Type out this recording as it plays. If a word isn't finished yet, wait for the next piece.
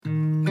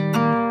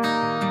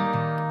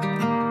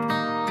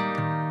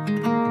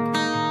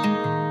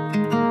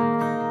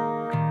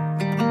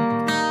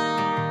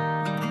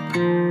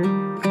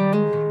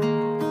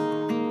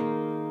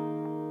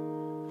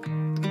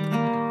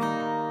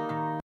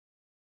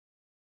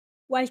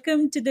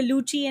Welcome to the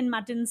Luchi and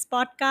Muttons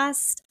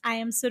podcast. I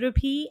am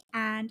Surabhi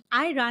and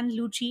I run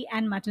Luchi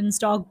and Muttons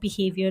Dog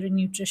Behavior and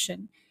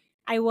Nutrition.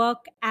 I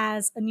work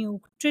as a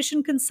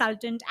nutrition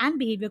consultant and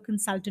behavior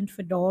consultant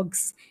for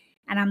dogs,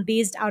 and I'm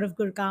based out of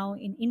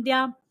Gurgaon in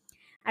India.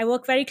 I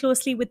work very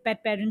closely with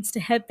pet parents to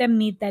help them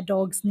meet their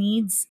dog's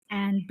needs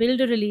and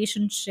build a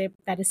relationship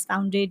that is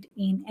founded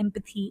in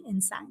empathy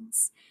and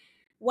science.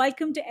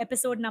 Welcome to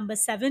episode number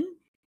 7.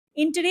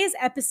 In today's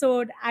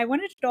episode, I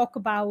wanted to talk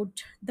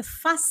about the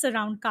fuss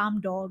around calm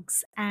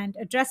dogs and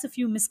address a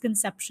few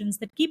misconceptions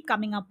that keep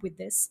coming up with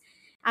this.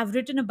 I've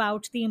written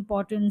about the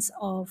importance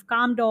of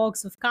calm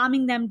dogs, of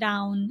calming them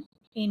down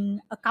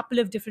in a couple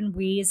of different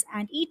ways,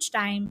 and each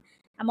time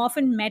I'm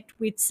often met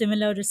with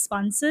similar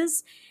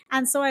responses.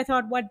 And so I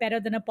thought, what better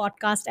than a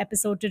podcast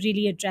episode to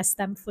really address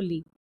them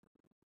fully?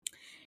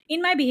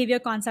 In my behavior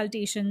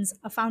consultations,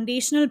 a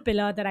foundational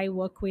pillar that I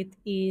work with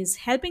is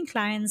helping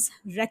clients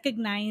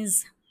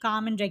recognize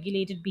calm and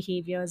regulated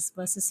behaviors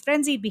versus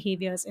frenzied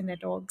behaviors in their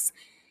dogs,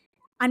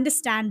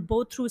 understand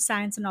both through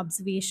science and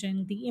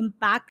observation the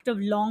impact of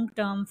long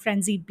term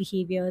frenzied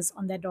behaviors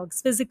on their dog's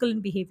physical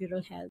and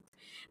behavioral health,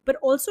 but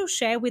also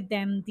share with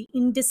them the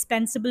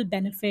indispensable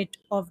benefit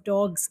of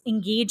dogs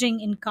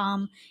engaging in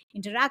calm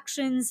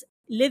interactions,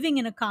 living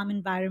in a calm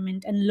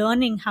environment, and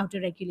learning how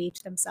to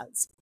regulate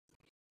themselves.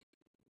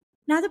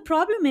 Now, the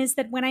problem is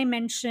that when I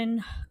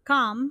mention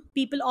calm,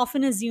 people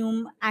often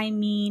assume I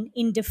mean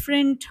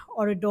indifferent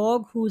or a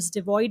dog who's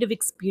devoid of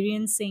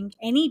experiencing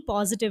any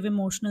positive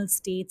emotional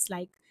states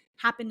like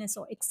happiness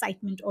or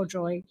excitement or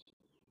joy.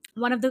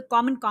 One of the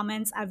common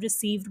comments I've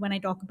received when I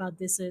talk about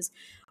this is,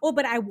 oh,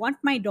 but I want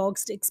my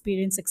dogs to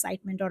experience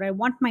excitement or I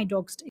want my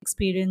dogs to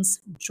experience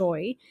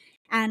joy.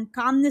 And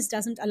calmness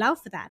doesn't allow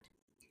for that.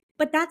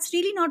 But that's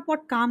really not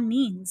what calm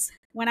means.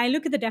 When I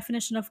look at the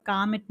definition of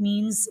calm, it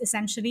means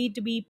essentially to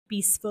be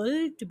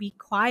peaceful, to be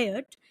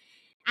quiet,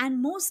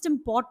 and most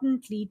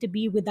importantly, to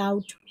be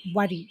without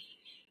worry.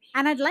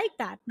 And I'd like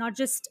that, not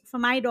just for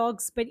my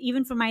dogs, but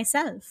even for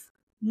myself.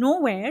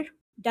 Nowhere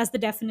does the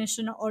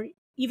definition, or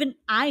even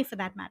I for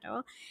that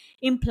matter,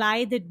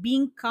 imply that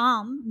being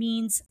calm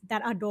means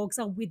that our dogs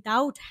are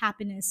without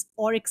happiness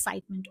or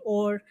excitement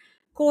or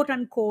quote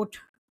unquote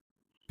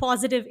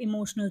positive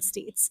emotional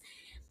states.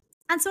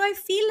 And so I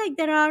feel like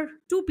there are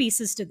two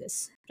pieces to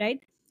this, right?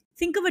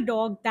 Think of a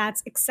dog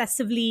that's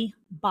excessively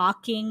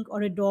barking,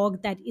 or a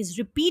dog that is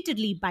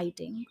repeatedly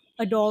biting,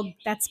 a dog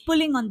that's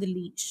pulling on the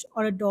leash,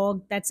 or a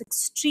dog that's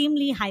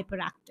extremely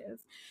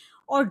hyperactive,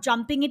 or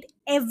jumping at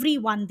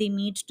everyone they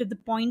meet to the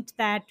point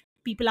that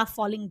people are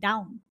falling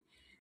down.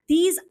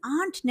 These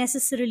aren't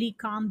necessarily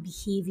calm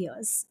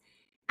behaviors.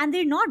 And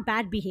they're not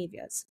bad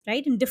behaviors,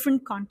 right? In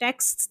different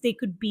contexts, they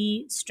could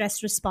be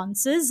stress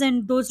responses,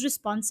 and those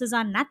responses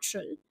are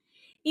natural.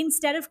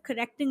 Instead of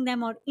correcting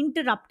them or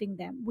interrupting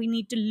them, we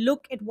need to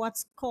look at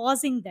what's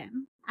causing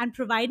them and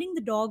providing the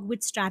dog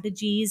with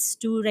strategies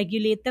to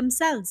regulate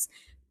themselves,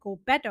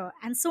 cope better,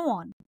 and so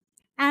on.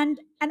 And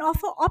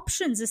offer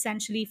options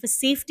essentially for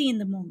safety in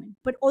the moment,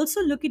 but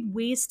also look at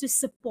ways to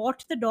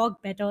support the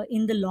dog better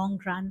in the long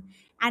run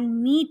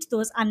and meet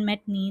those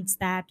unmet needs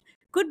that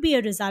could be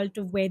a result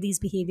of where these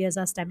behaviors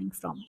are stemming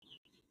from.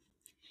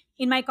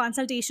 In my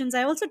consultations,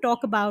 I also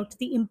talk about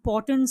the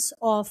importance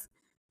of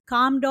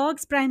calm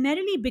dogs,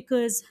 primarily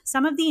because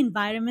some of the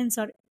environments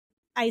that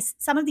I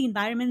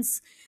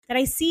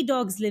see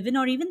dogs live in,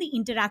 or even the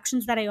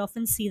interactions that I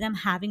often see them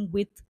having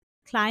with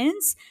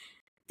clients,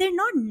 they're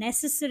not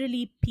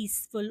necessarily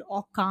peaceful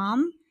or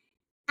calm,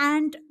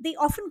 and they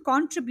often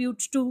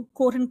contribute to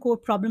quote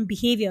unquote problem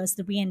behaviors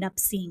that we end up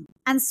seeing.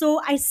 And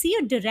so I see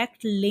a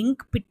direct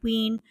link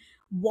between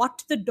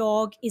what the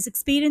dog is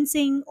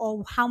experiencing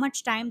or how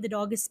much time the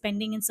dog is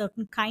spending in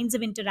certain kinds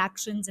of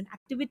interactions and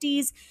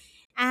activities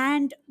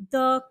and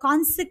the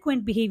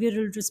consequent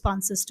behavioral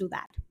responses to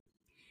that.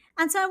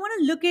 And so I want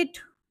to look at,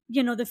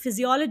 the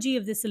physiology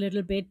of this a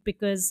little bit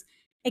because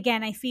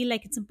again, I feel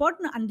like it's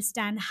important to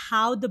understand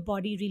how the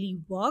body really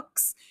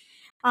works.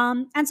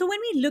 And so when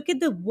we look at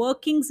the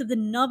workings of the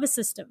nervous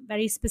system,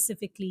 very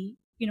specifically,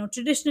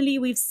 traditionally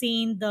we've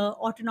seen the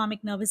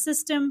autonomic nervous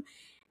system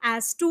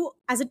as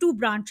a two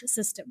branch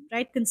system,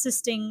 right,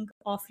 consisting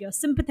of your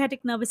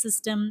sympathetic nervous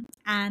system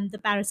and the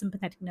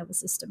parasympathetic nervous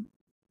system.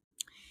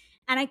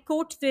 And I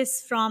quote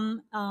this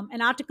from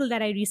an article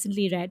that I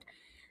recently read.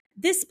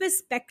 This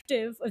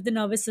perspective of the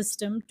nervous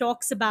system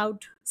talks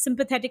about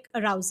sympathetic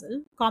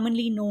arousal,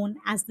 commonly known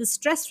as the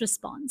stress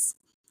response,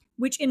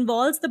 which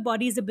involves the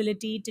body's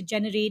ability to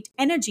generate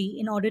energy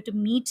in order to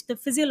meet the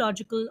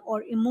physiological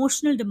or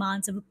emotional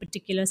demands of a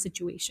particular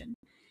situation.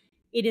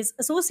 It is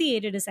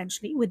associated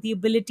essentially with the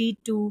ability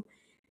to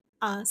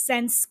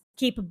sense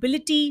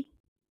capability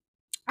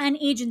and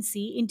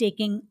agency in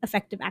taking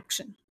effective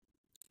action.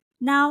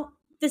 Now,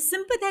 the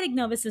sympathetic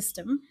nervous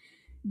system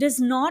does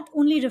not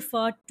only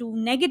refer to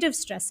negative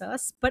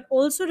stressors, but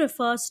also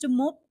refers to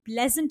more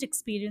pleasant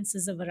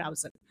experiences of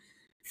arousal.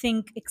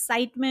 Think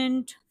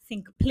excitement,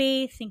 think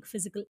play, think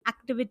physical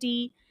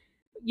activity.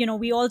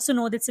 We also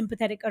know that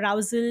sympathetic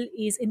arousal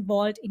is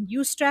involved in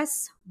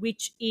eustress,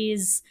 which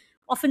is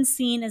often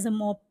seen as a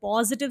more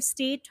positive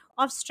state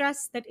of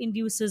stress that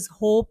induces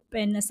hope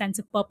and a sense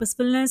of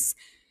purposefulness.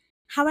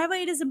 However,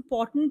 it is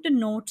important to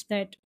note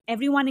that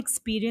everyone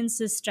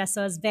experiences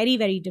stressors very,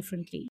 very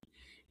differently,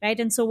 right?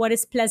 And so, what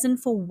is pleasant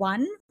for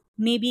one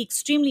may be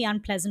extremely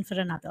unpleasant for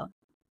another.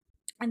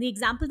 And the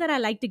example that I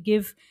like to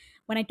give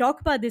when I talk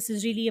about this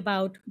is really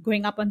about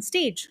going up on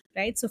stage,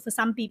 right? So, for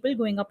some people,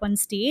 going up on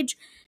stage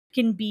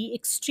can be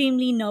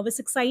extremely nervous,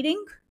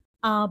 exciting,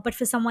 but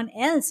for someone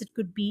else, it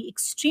could be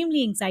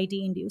extremely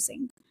anxiety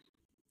inducing.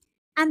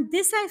 And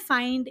this I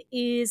find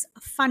is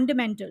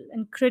fundamental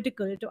and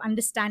critical to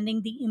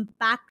understanding the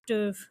impact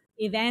of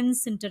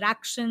events,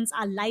 interactions,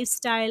 our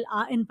lifestyle,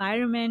 our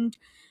environment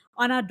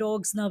on our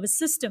dog's nervous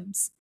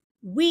systems.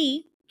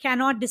 We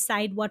cannot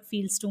decide what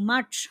feels too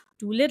much,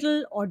 too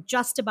little, or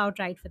just about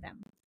right for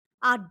them.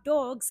 Our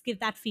dogs give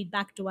that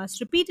feedback to us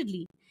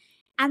repeatedly.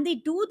 And they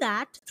do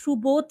that through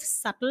both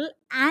subtle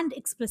and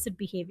explicit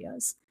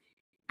behaviors.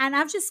 And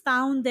I've just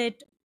found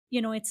that,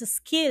 it's a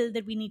skill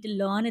that we need to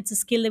learn. It's a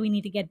skill that we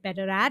need to get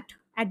better at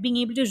being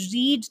able to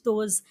read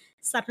those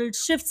subtle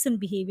shifts in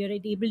behavior,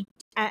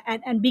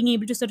 and being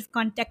able to sort of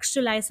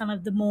contextualize some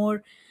of the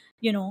more,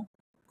 you know,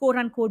 quote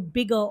unquote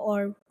bigger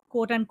or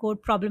quote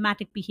unquote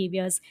problematic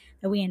behaviors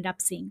that we end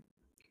up seeing.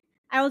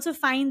 I also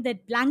find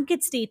that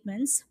blanket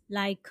statements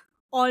like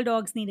all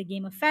dogs need a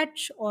game of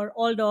fetch or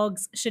all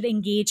dogs should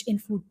engage in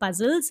food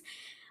puzzles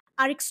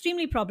are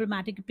extremely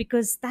problematic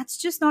because that's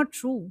just not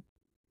true.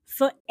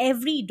 For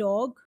every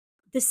dog,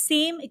 the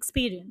same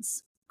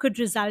experience could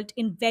result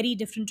in very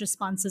different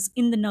responses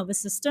in the nervous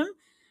system,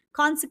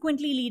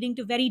 consequently leading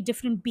to very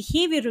different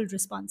behavioral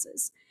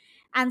responses.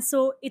 And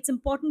so it's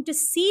important to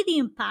see the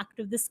impact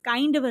of this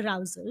kind of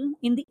arousal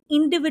in the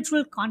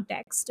individual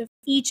context of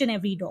each and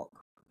every dog,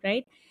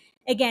 right?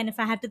 Again, if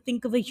I had to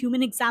think of a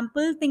human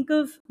example, think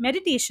of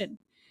meditation.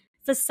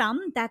 For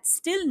some, that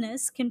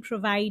stillness can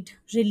provide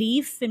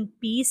relief and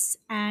peace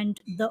and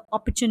the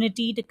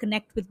opportunity to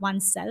connect with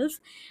oneself.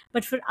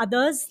 But for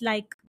others,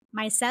 like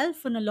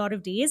myself, on a lot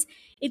of days,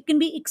 it can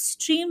be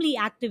extremely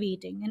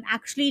activating and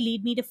actually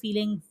lead me to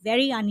feeling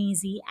very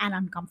uneasy and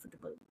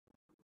uncomfortable.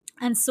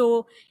 And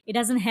so it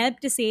doesn't help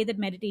to say that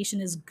meditation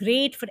is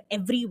great for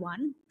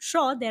everyone.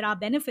 Sure, there are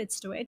benefits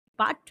to it,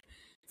 but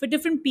for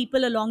different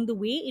people along the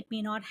way, it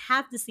may not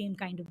have the same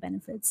kind of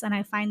benefits. And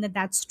I find that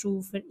that's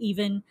true for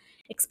even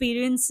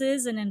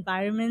experiences and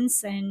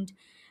environments and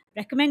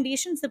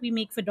recommendations that we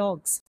make for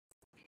dogs.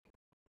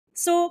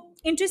 So,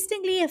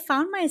 interestingly, I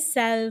found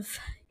myself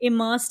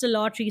immersed a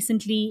lot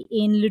recently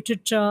in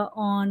literature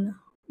on,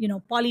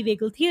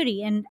 polyvagal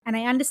theory, and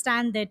I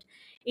understand that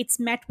it's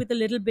met with a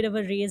little bit of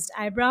a raised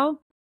eyebrow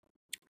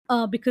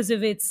because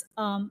of its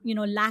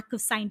lack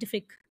of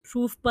scientific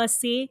proof per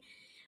se.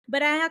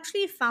 But I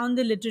actually found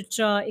the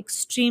literature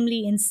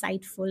extremely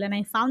insightful, and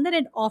I found that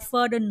it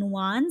offered a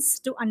nuance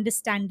to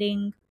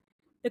understanding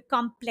the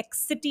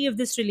complexity of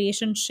this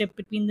relationship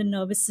between the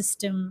nervous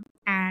system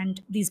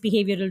and these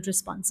behavioral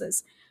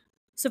responses.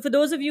 So, for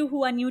those of you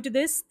who are new to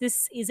this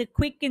is a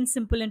quick and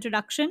simple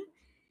introduction.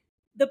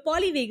 The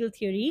polyvagal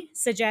theory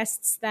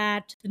suggests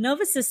that the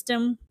nervous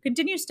system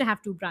continues to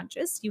have two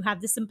branches. You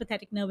have the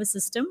sympathetic nervous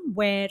system,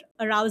 where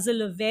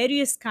arousal of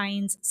various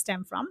kinds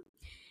stem from.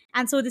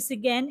 And so, this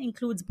again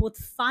includes both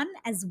fun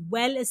as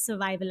well as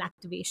survival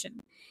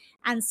activation.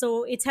 And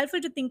so, it's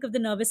helpful to think of the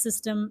nervous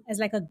system as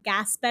like a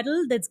gas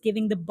pedal that's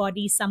giving the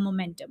body some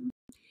momentum.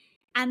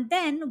 And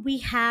then we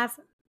have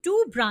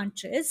two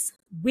branches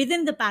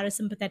within the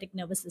parasympathetic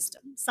nervous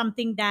system,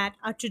 something that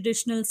our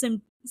traditional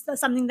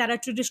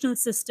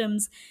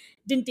systems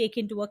didn't take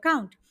into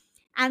account.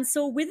 And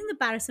so within the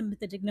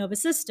parasympathetic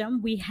nervous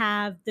system, we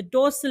have the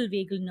dorsal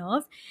vagal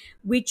nerve,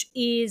 which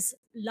is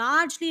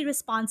largely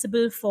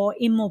responsible for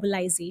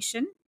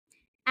immobilization.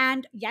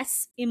 And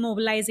yes,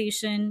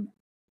 immobilization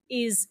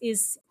is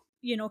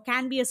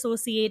can be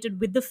associated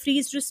with the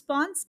freeze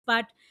response,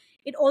 but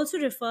it also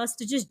refers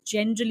to just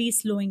generally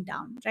slowing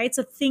down, right?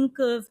 So think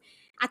of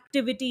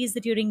activities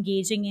that you're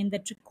engaging in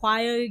that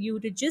require you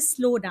to just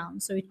slow down.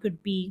 So it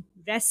could be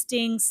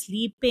resting,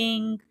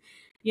 sleeping,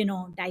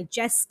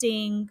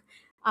 digesting.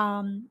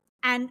 And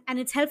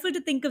it's helpful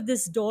to think of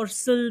this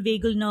dorsal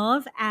vagal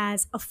nerve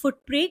as a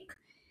foot brake,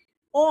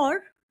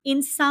 or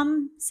in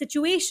some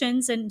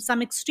situations and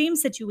some extreme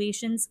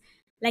situations,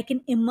 like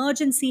an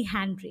emergency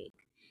handbrake.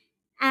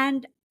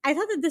 And I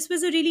thought that this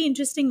was a really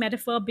interesting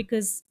metaphor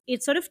because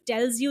it sort of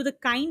tells you the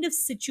kind of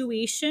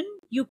situation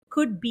you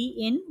could be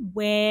in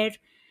where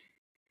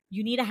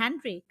you need a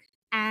handbrake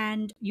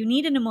and you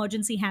need an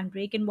emergency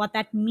handbrake, and what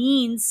that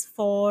means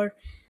for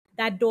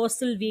that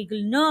dorsal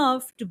vagal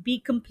nerve to be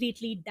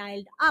completely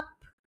dialed up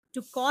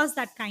to cause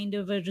that kind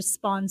of a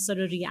response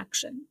or a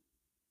reaction.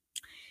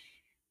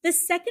 The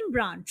second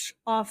branch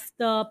of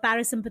the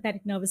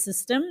parasympathetic nervous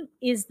system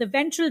is the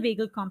ventral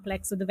vagal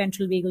complex, or the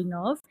ventral vagal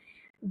nerve,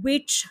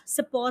 which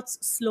supports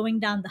slowing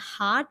down the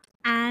heart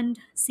and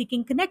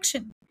seeking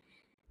connection.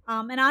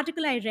 An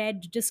article I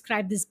read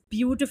described this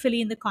beautifully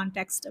in the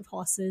context of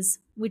horses,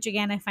 which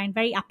again I find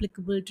very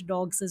applicable to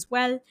dogs as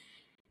well.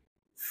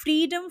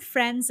 Freedom,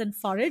 friends, and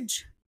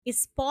forage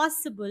is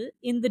possible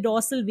in the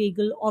dorsal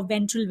vagal or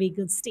ventral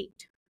vagal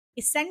state.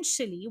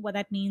 Essentially, what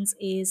that means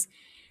is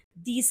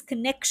these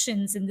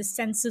connections and the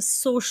sense of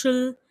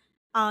social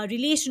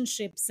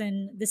relationships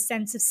and the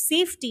sense of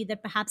safety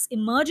that perhaps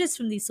emerges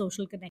from these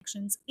social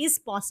connections is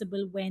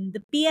possible when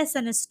the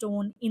PSNS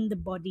tone in the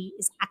body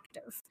is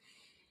active.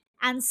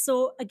 And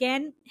so,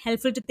 again,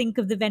 helpful to think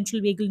of the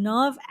ventral vagal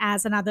nerve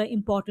as another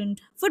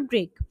important foot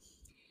brake.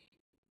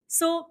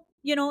 So,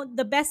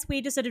 the best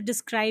way to sort of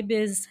describe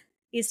is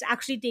to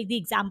actually take the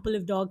example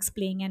of dogs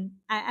playing, and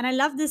I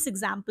love this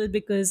example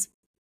because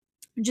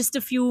just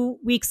a few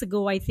weeks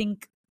ago, I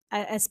think,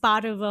 as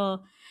part of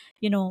a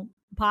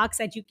parks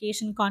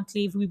education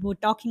conclave, we were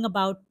talking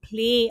about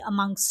play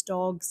amongst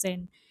dogs,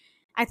 and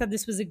I thought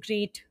this was a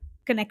great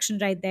connection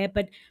right there.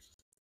 But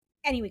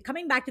anyway,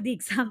 coming back to the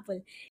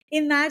example,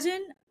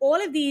 imagine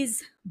all of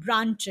these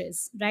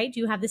branches, right?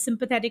 You have the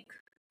sympathetic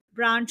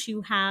branch,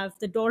 you have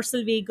the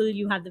dorsal vagal,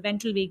 you have the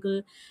ventral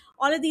vagal.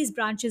 All of these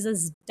branches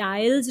as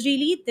dials,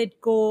 really, that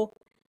go,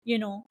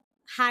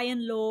 high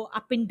and low,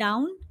 up and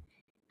down.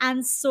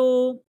 And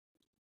so,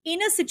 in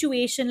a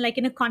situation like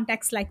in a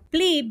context like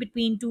play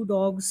between two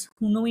dogs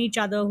who know each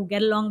other, who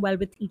get along well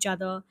with each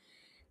other,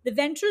 the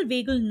ventral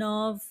vagal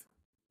nerve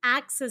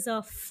acts as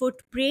a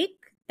foot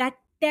brake that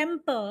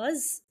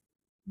tempers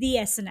the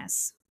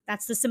SNS.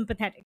 That's the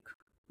sympathetic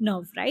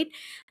nerve, right?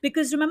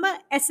 Because remember,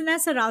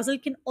 SNS arousal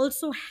can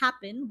also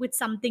happen with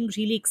something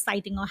really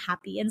exciting or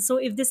happy. And so,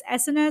 if this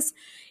SNS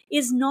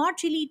is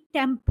not really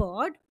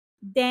tempered,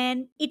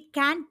 then it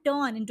can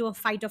turn into a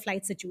fight or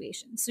flight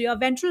situation. So, your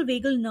ventral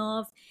vagal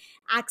nerve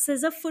acts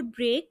as a foot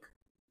brake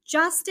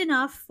just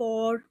enough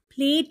for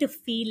play to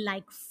feel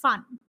like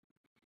fun,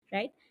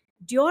 right?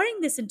 During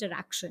this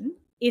interaction,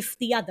 if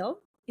the other,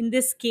 in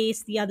this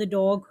case, the other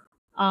dog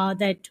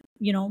that,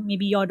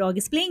 maybe your dog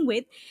is playing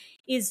with,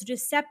 is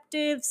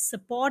receptive,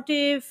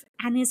 supportive,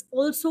 and is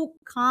also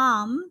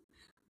calm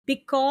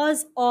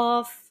because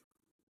of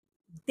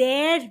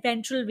their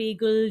ventral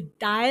vagal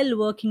dial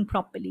working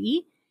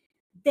properly,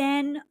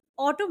 then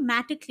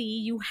automatically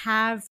you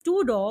have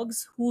two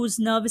dogs whose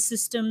nervous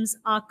systems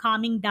are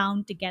calming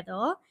down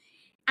together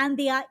and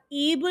they are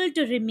able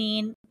to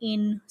remain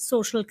in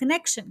social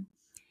connection.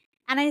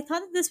 And I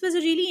thought that this was a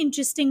really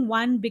interesting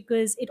one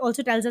because it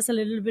also tells us a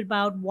little bit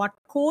about what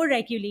co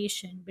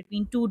regulation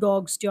between two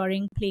dogs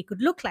during play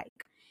could look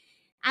like.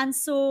 And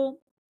so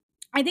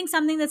I think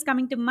something that's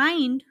coming to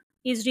mind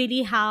is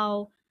really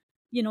how,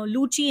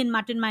 Lucci and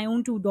Mutton, my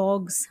own two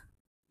dogs,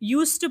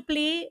 used to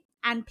play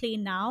and play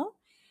now.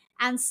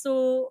 And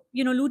so,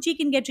 Lucci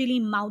can get really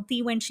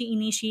mouthy when she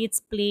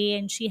initiates play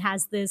and she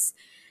has this,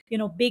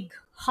 big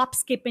hop,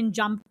 skip, and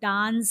jump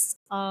dance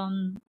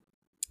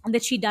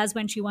that she does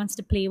when she wants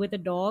to play with a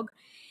dog.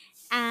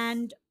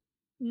 And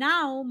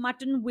now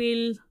Mutton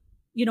will,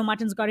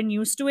 Mutton's gotten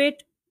used to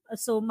it.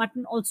 So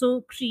Mutton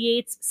also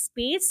creates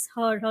space.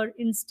 Her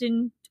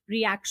instant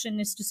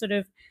reaction is to sort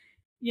of,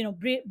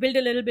 build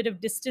a little bit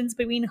of distance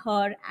between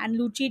her and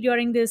Lucci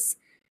during this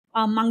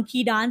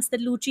monkey dance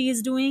that Lucci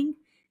is doing,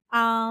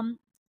 um,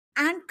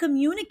 and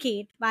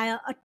communicate via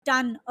a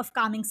ton of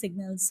calming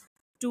signals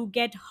to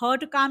get her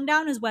to calm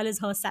down as well as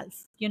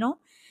herself.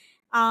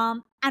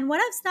 And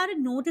what I've started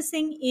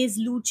noticing is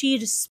Lucci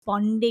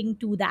responding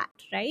to that,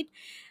 right?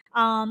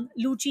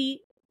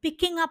 Lucci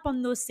picking up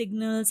on those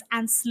signals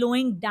and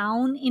slowing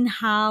down in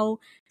how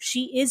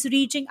she is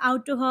reaching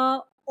out to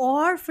her,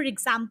 or, for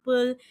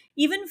example,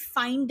 even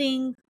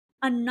finding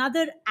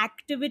another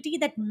activity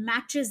that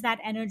matches that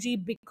energy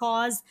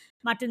because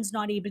Mutton's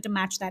not able to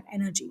match that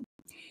energy.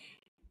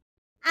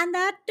 And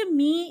that to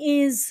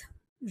me is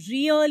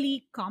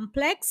really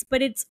complex,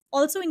 but it's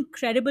also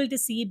incredible to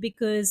see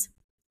because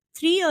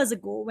 3 years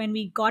ago, when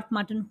we got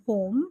Mutton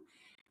home,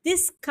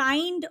 this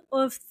kind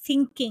of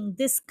thinking,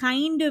 this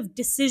kind of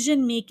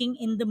decision making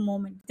in the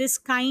moment, this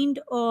kind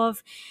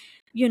of,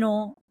 you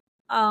know,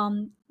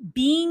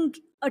 being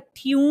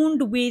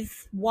attuned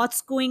with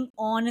what's going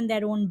on in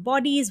their own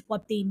bodies,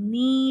 what they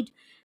need,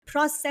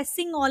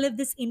 processing all of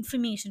this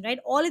information, right?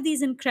 All of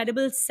these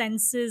incredible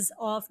senses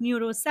of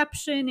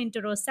neuroception,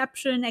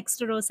 interoception,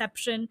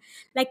 exteroception,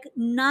 like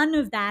none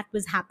of that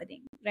was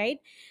happening, right?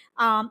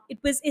 It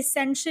was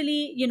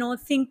essentially,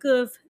 think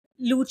of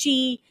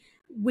Lucci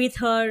with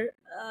her,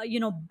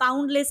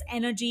 boundless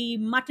energy,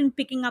 Mutton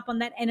picking up on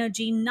that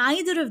energy,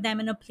 neither of them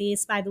in a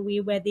place, by the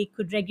way, where they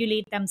could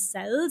regulate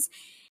themselves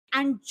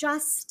and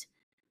just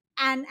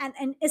and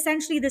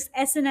essentially this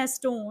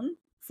SNS tone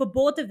for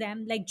both of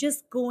them, like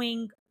just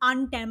going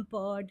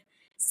untempered,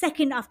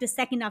 second after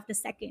second after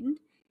second.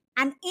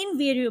 And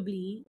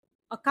invariably,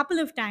 a couple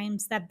of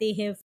times that they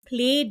have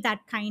played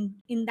that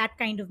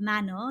kind of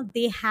manner,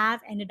 they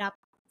have ended up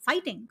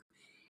fighting.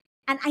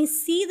 And I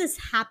see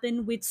this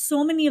happen with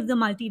so many of the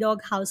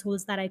multi-dog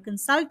households that I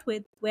consult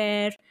with,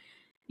 where,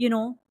 you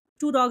know,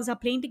 two dogs are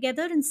playing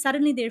together and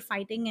suddenly they're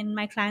fighting. And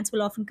my clients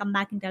will often come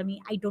back and tell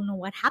me, I don't know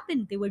what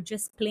happened. They were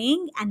just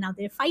playing and now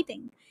they're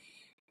fighting.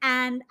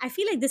 And I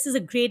feel like this is a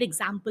great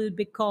example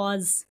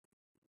because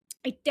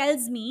It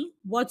tells me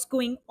what's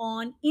going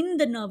on in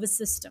the nervous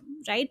system,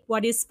 right?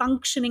 What is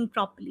functioning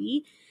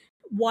properly,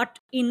 what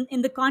in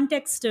the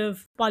context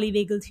of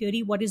polyvagal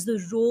theory, what is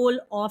the role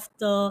of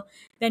the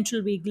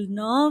ventral vagal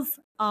nerve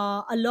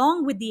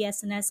along with the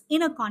SNS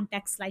in a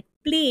context like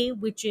play,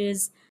 which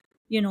is,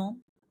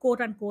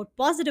 quote unquote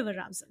positive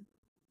arousal.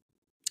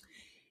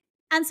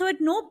 And so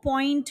at no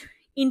point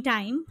in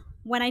time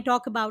when I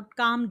talk about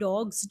calm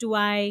dogs do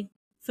I,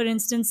 for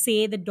instance,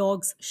 say that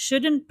dogs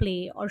shouldn't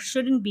play or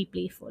shouldn't be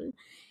playful.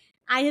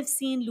 I have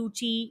seen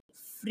Lucci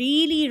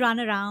freely run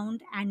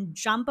around and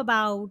jump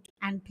about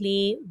and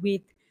play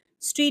with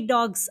street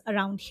dogs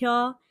around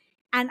here.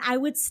 And I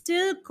would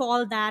still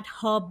call that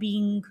her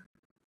being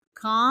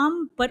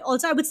calm, but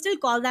also I would still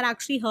call that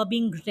actually her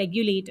being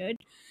regulated,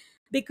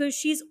 because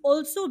she's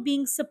also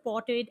being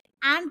supported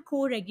and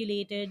co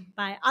regulated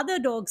by other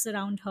dogs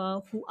around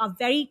her who are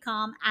very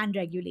calm and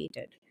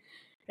regulated,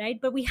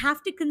 right? But we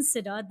have to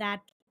consider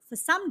that for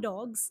some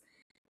dogs,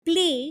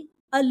 play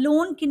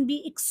alone can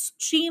be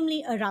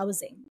extremely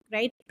arousing,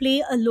 right?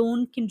 Play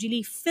alone can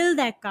really fill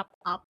their cup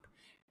up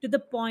to the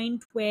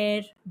point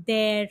where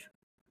their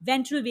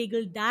ventral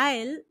vagal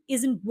dial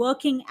isn't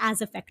working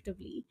as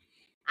effectively.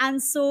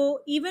 And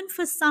so, even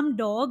for some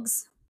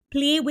dogs,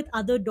 play with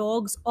other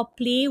dogs or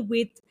play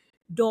with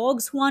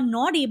dogs who are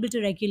not able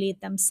to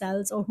regulate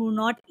themselves or who are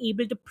not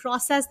able to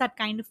process that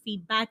kind of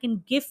feedback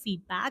and give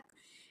feedback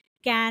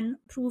can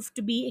prove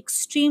to be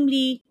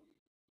extremely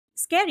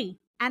scary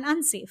and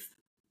unsafe.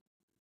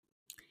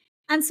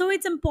 And so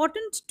it's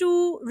important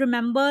to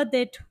remember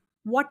that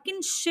what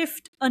can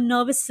shift a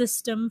nervous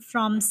system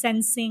from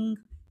sensing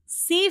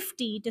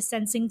safety to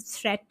sensing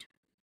threat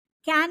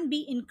can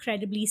be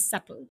incredibly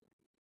subtle.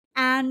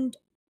 And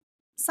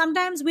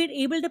sometimes we're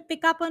able to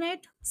pick up on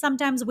it,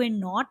 sometimes we're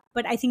not,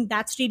 but I think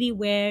that's really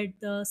where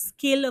the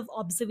skill of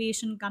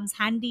observation comes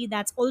handy.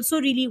 That's also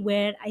really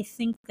where I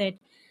think that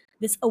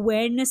this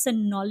awareness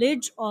and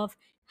knowledge of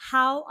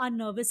how our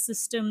nervous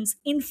systems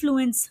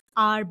influence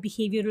our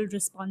behavioral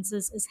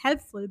responses is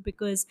helpful,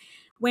 because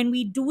when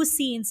we do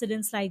see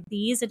incidents like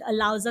these, it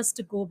allows us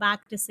to go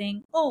back to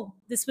saying, oh,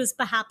 this was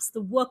perhaps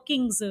the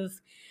workings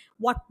of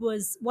what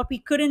we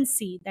couldn't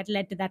see that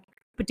led to that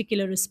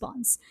particular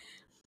response.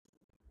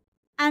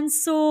 And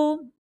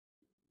so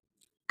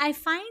I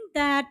find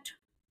that,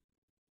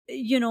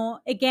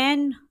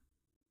 again,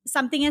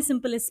 something as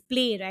simple as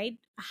play, right?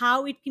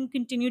 How it can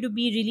continue to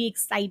be really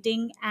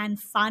exciting and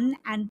fun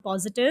and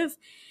positive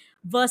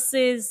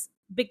versus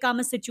become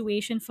a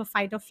situation for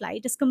fight or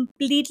flight is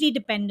completely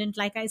dependent,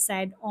 like I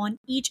said, on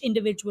each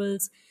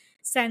individual's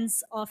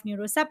sense of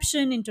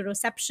neuroception,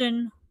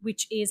 interoception,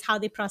 which is how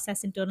they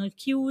process internal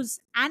cues,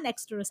 and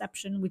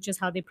exteroception, which is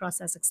how they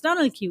process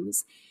external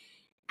cues.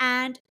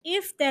 And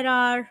if there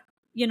are,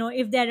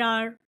 if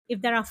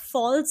there are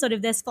faults, or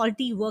if there's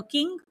faulty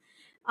working,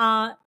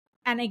 uh,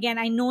 and again,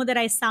 I know that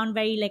I sound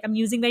very like I'm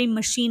using very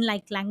machine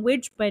like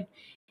language, but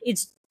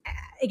it's,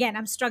 again,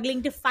 I'm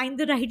struggling to find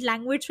the right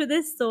language for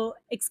this, so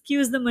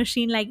excuse the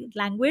machine like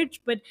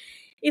language. But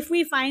if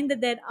we find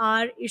that there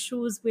are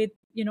issues with,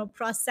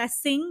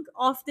 processing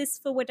of this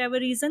for whatever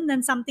reason,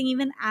 then something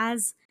even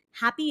as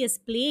happy as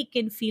play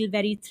can feel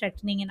very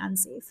threatening and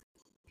unsafe.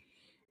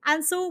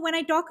 And so when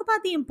I talk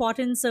about the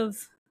importance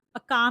of a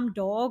calm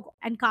dog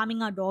and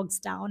calming our dogs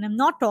down, I'm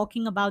not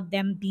talking about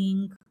them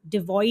being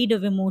devoid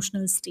of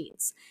emotional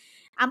states.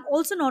 I'm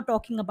also not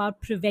talking about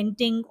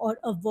preventing or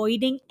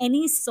avoiding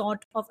any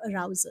sort of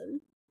arousal,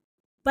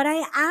 but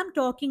I am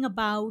talking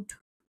about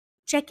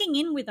checking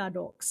in with our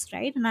dogs,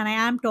 right? And I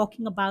am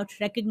talking about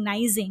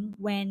recognizing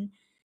when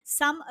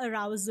some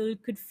arousal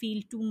could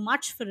feel too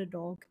much for a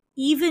dog,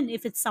 even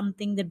if it's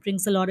something that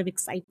brings a lot of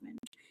excitement.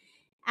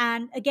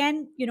 And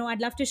again, I'd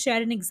love to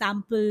share an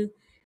example.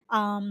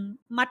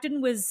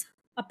 Mutton was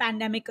a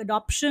pandemic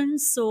adoption.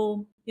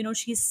 So,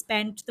 she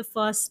spent the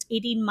first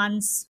 18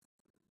 months,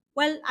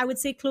 well, I would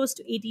say close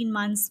to 18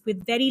 months,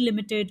 with very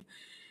limited,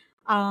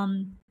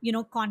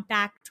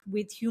 contact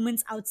with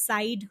humans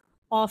outside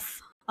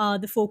of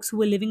the folks who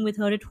were living with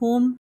her at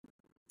home.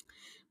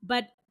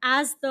 But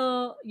as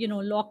the,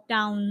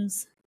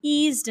 lockdowns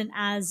eased and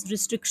as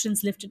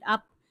restrictions lifted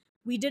up,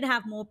 we did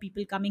have more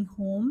people coming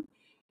home.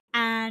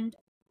 And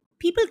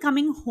people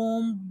coming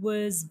home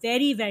was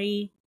very,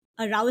 very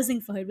arousing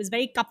for her. It was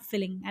very cup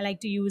filling. I like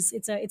to use,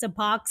 it's a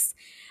Parks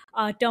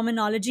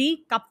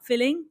terminology, cup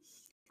filling.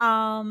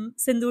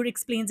 Sindur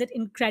explains it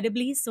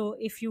incredibly. So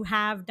if you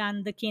have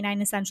done the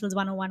Canine Essentials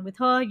 101 with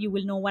her, you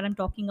will know what I'm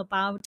talking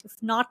about.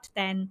 If not,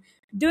 then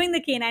doing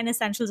the Canine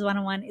Essentials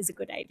 101 is a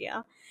good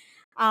idea.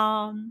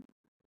 Um,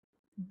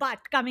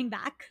 but coming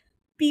back,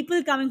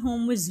 people coming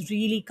home was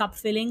really cup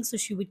filling. So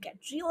she would get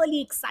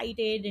really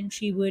excited and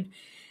she would,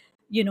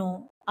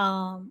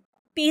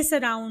 pace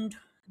around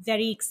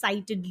very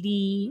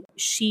excitedly.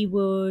 She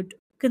would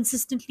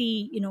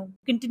consistently,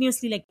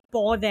 continuously like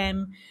paw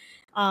them.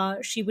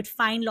 She would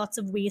find lots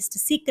of ways to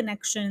seek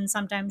connection.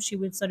 Sometimes she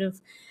would sort of,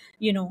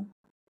 you know,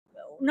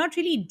 not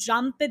really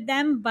jump at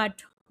them,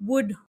 but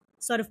would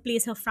sort of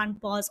place her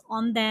front paws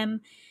on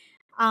them.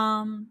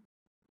 Um,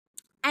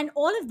 and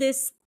all of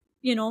this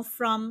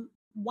from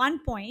one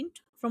point,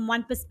 from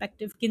one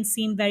perspective, can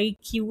seem very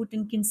cute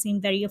and can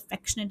seem very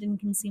affectionate and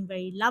can seem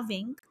very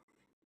loving.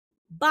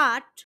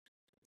 But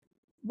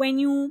when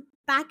you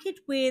pack it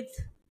with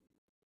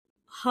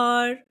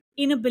her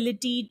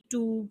inability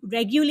to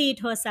regulate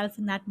herself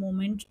in that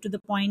moment, to the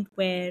point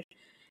where,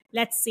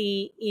 let's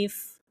say,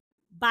 if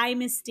by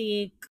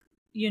mistake,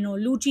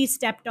 Lucci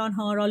stepped on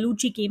her or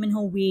Lucci came in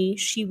her way,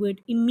 she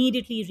would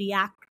immediately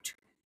react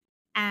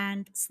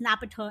and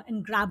snap at her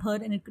and grab her,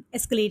 and it could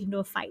escalate into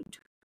a fight.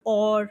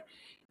 Or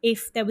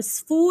if there was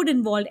food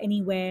involved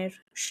anywhere,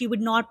 she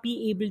would not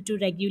be able to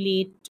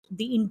regulate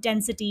the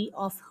intensity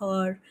of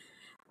her,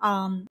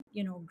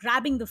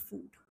 grabbing the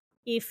food.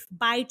 If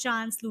by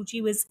chance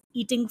Lucci was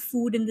eating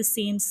food in the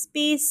same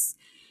space,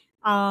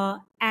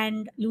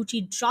 and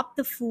Lucci dropped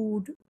the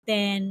food,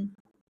 then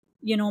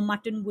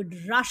Mutton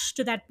would rush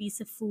to that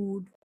piece of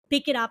food,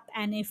 pick it up,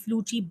 and if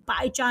Lucci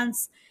by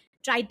chance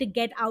tried to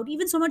get out,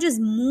 even so much as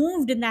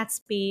moved in that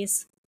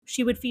space,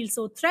 she would feel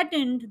so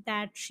threatened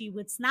that she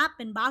would snap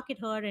and bark at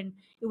her, and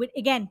it would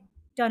again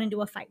turn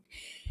into a fight.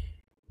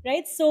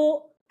 Right?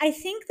 So I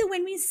think that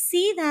when we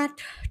see that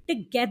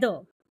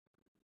together,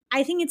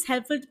 I think it's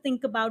helpful to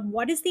think about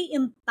what is the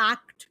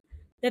impact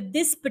that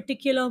this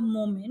particular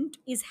moment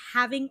is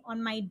having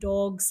on my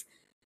dog's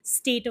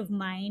state of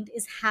mind,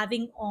 is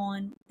having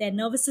on their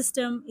nervous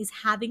system, is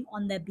having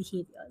on their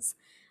behaviors.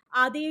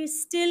 Are they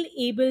still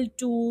able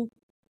to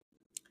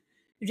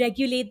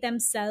regulate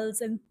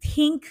themselves and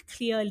think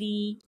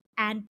clearly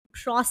and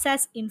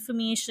process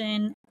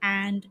information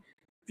and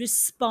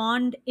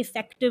respond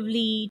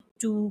effectively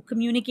to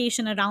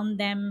communication around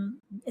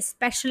them,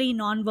 especially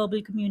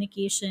nonverbal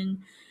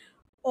communication?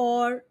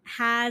 Or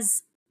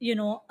has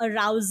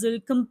arousal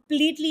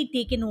completely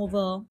taken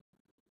over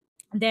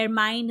their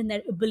mind and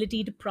their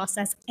ability to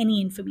process any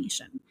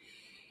information?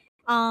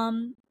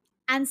 Um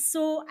and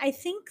so I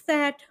think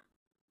that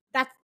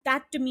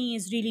to me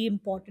is really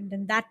important,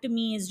 and that to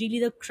me is really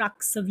the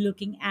crux of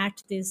looking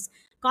at this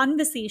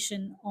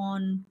conversation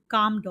on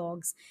calm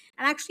dogs.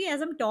 And actually, as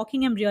I'm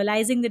talking, I'm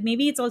realizing that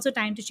maybe it's also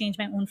time to change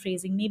my own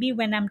phrasing. Maybe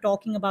when I'm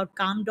talking about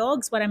calm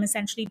dogs, what I'm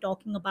essentially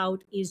talking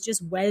about is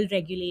just well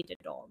regulated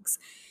dogs.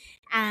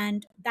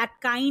 And that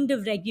kind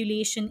of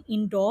regulation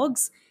in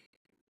dogs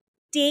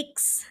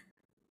takes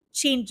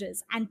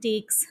changes and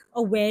takes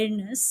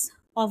awareness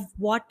of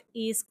what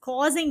is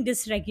causing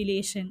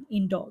dysregulation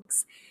in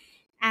dogs.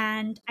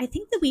 And I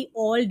think that we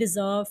all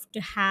deserve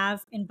to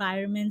have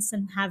environments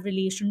and have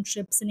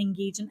relationships and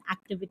engage in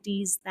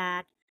activities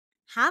that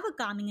have a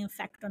calming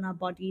effect on our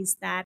bodies,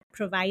 that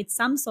provide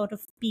some sort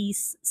of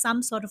peace,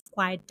 some sort of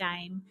quiet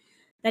time,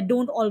 that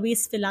don't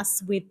always fill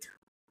us with,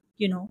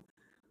 you know,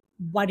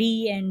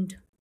 worry and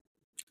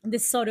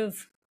this sort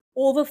of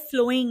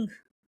overflowing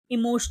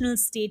emotional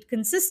state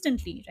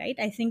consistently, right?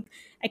 I think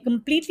I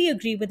completely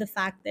agree with the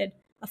fact that,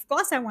 of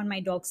course, I want my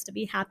dogs to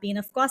be happy, and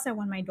of course, I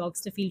want my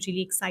dogs to feel really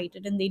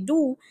excited, and they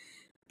do.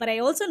 But I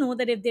also know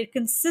that if they're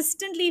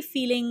consistently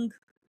feeling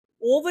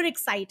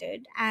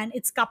overexcited and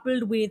it's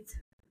coupled with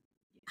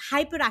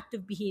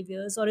hyperactive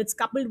behaviors, or it's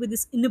coupled with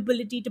this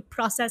inability to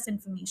process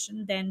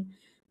information, then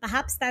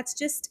perhaps that's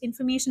just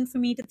information for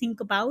me to think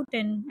about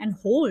and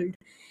hold,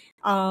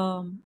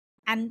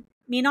 and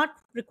may not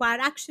require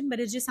action, but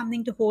it's just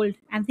something to hold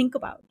and think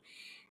about.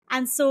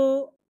 And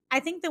so I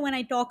think that when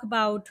I talk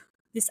about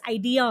this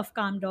idea of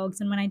calm dogs,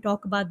 and when I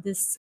talk about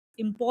this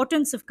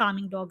importance of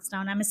calming dogs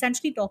down, I'm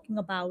essentially talking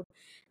about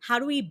how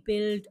do we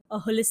build a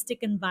holistic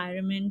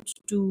environment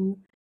to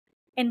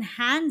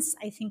enhance,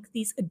 I think,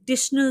 these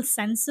additional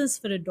senses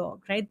for a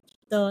dog, right?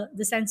 The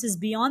senses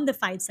beyond the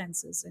five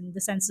senses, and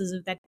the senses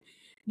of that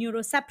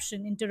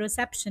neuroception,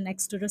 interoception,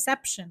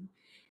 exteroception.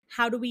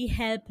 How do we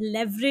help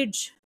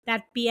leverage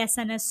that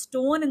PSNS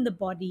tone in the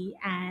body?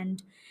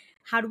 And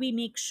how do we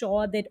make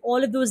sure that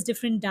all of those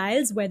different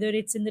dials, whether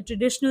it's in the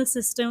traditional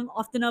system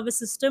of the nervous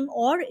system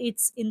or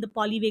it's in the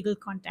polyvagal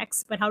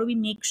context, but how do we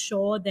make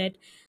sure that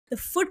the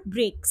foot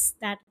brakes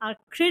that are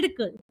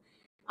critical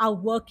are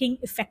working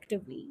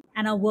effectively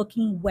and are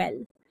working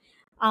well,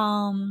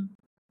 um,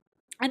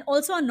 and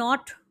also are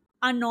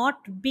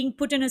not being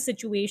put in a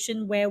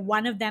situation where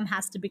one of them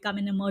has to become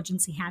an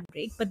emergency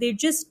handbrake, but they're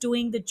just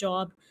doing the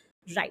job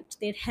right.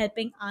 They're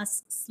helping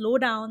us slow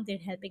down. They're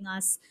helping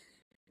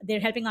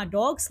our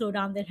dogs slow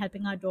down. They're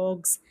helping our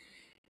dogs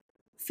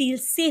feel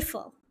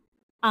safer.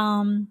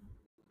 And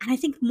I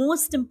think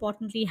most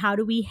importantly, how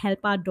do we help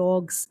our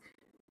dogs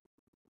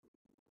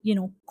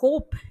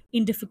cope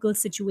in difficult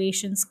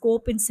situations,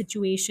 cope in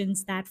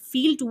situations that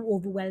feel too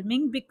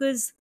overwhelming,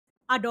 because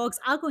our dogs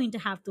are going to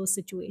have those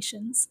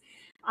situations.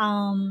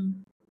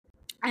 Um,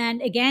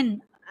 and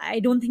again, I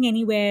don't think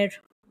anywhere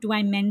do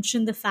I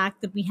mention the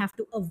fact that we have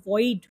to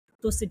avoid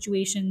those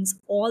situations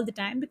all the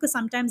time, because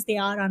sometimes they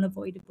are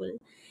unavoidable.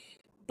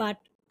 But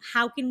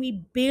how can we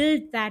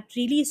build that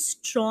really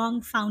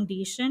strong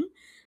foundation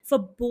for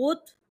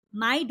both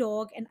my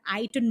dog and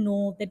I to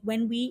know that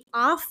when we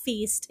are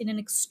faced in an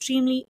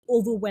extremely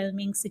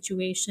overwhelming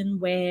situation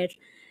where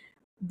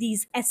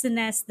this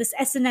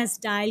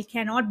SNS dial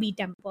cannot be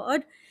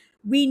tempered,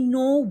 we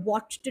know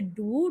what to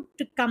do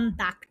to come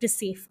back to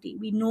safety.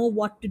 We know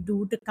what to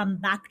do to come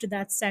back to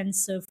that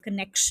sense of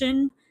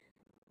connection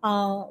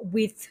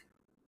with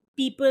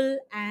people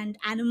and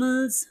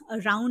animals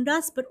around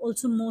us, but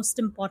also most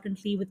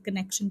importantly, with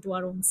connection to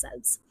our own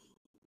selves.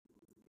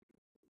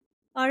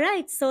 All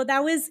right, so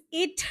that was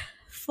it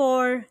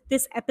for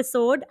this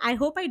episode. I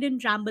hope I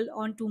didn't ramble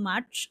on too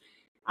much,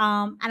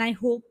 and I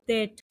hope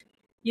that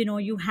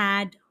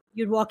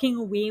you're walking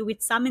away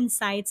with some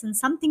insights and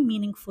something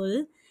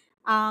meaningful.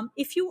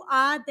 If you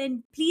are,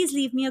 then please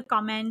leave me a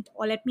comment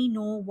or let me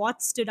know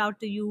what stood out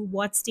to you,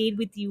 what stayed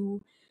with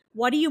you,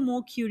 what are you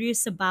more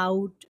curious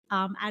about.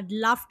 I'd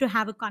love to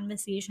have a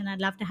conversation. I'd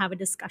love to have a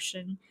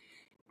discussion,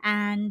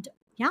 and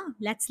yeah,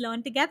 let's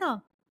learn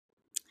together.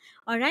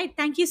 All right.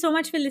 Thank you so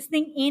much for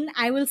listening in.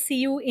 I will see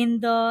you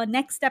in the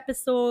next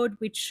episode,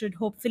 which should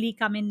hopefully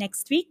come in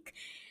next week.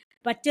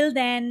 But till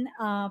then,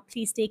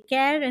 please take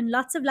care and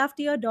lots of love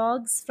to your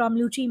dogs from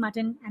Luchi,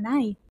 Mutton, and I.